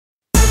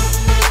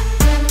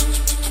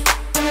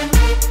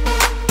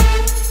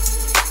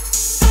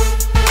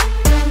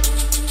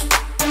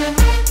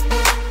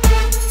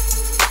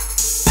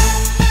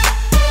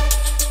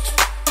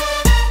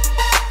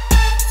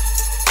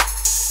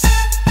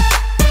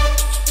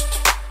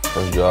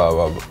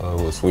job. I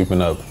was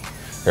sweeping up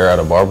hair at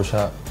a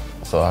barbershop,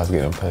 so I was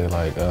getting paid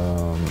like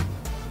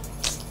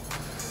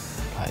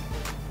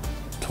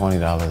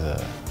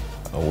 $20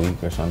 a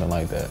week or something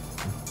like that.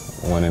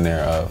 Went in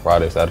there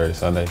Friday, Saturday,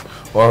 Sunday,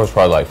 or it was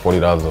probably like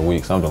 $40 a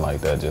week, something like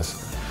that.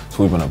 Just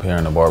sweeping up hair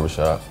in the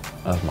barbershop.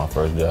 That's my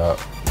first job.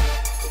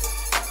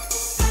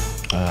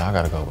 I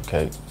gotta go with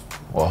cake.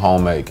 Well,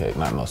 homemade cake,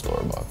 not no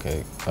store-bought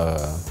cake.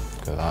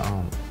 Cause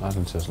I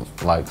just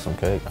like some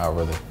cake. I'd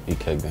rather eat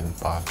cake than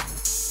buy.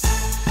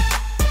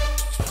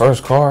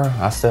 First car,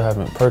 I still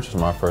haven't purchased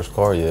my first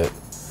car yet.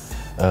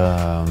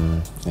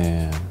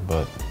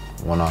 But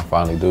when I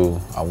finally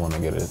do, I want to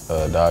get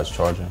a Dodge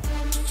Charger.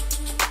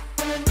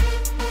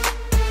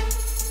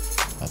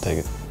 I take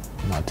it,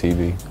 my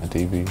TV, a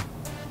TV.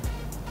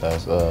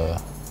 That's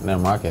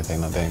never mind, I can't take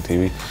no dang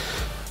TV.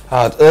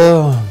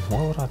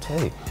 What would I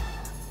take?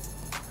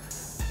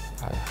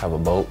 I have a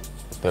boat.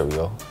 There we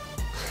go.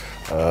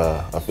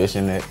 A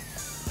fishing net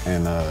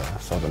and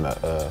something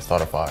to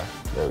start a fire.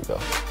 There we go.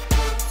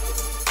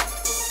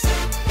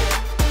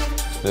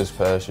 This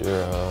past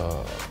year,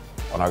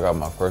 when I got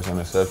my first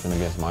interception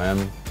against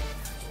Miami,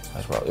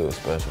 it was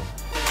special.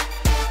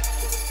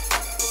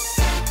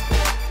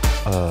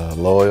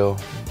 Loyal.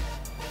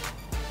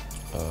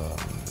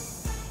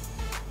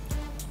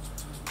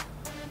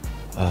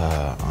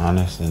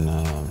 Honest and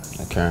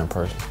a caring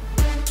person.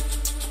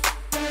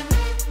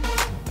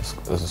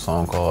 There's a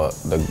song called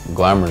The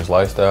Glamorous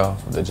Lifestyle,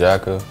 the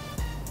Jacka.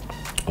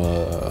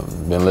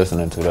 Been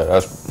listening to that.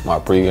 That's my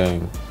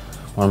pregame,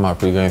 one of my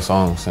pregame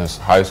songs since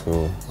high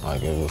school.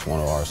 Like, it was one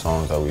of our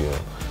songs that we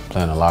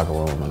play in the locker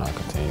room, and I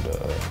continue to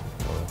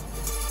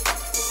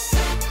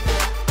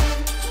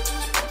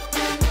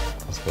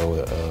let's go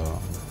with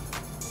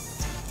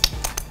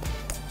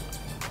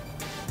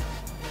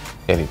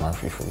Eddie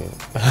Murphy, forget it.